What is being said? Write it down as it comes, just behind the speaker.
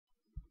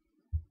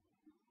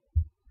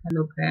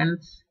Hello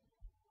friends,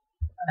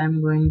 I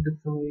am going to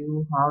show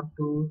you how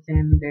to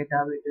send data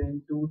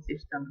between two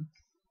systems.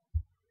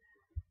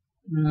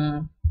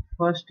 Mm,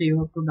 First you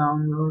have to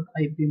download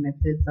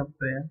ipmsg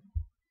software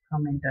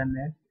from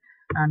internet,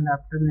 and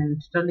after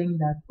installing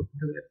that to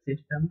your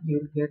system you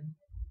will get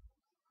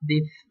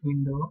this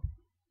window,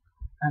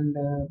 and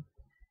the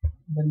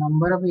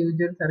number of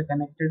users are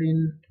connected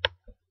in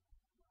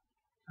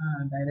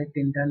direct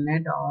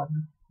internet or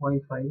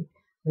Wi-Fi.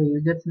 The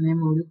user's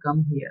name will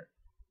come here,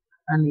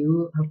 and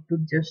you have to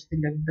just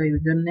select the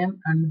username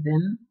and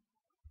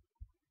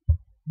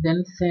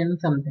then send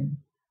something.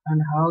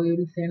 And how you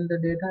will send the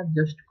data,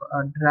 just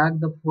drag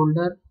the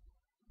folder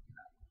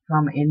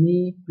from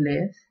any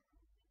place,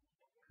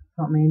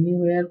 from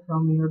anywhere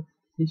from your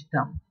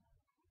system,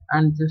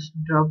 and just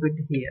drop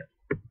it here.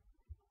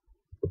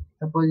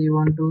 Suppose you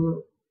want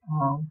to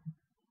uh,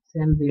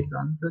 send this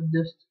one, so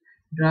just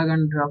drag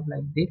and drop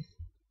like this.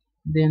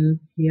 Then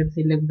here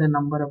select the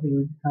number of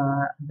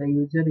the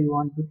user you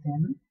want to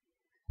send.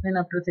 Then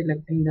after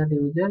selecting that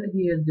user,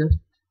 here just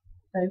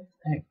type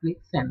click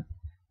send.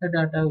 The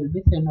data will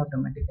be sent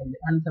automatically.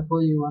 And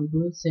suppose you want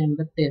to send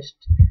the test,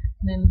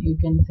 then you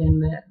can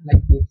send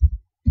like this.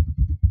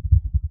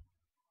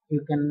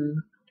 You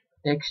can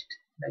text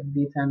like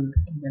this and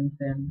then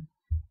send.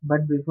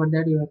 But before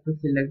that, you have to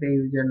select a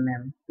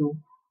username to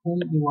whom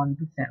you want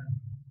to send.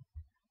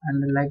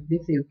 And like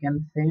this, you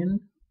can send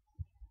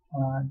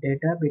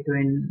data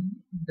between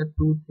the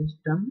two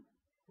systems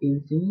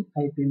using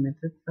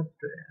ipmsg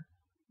software.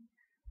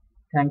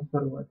 Thanks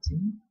for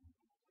watching.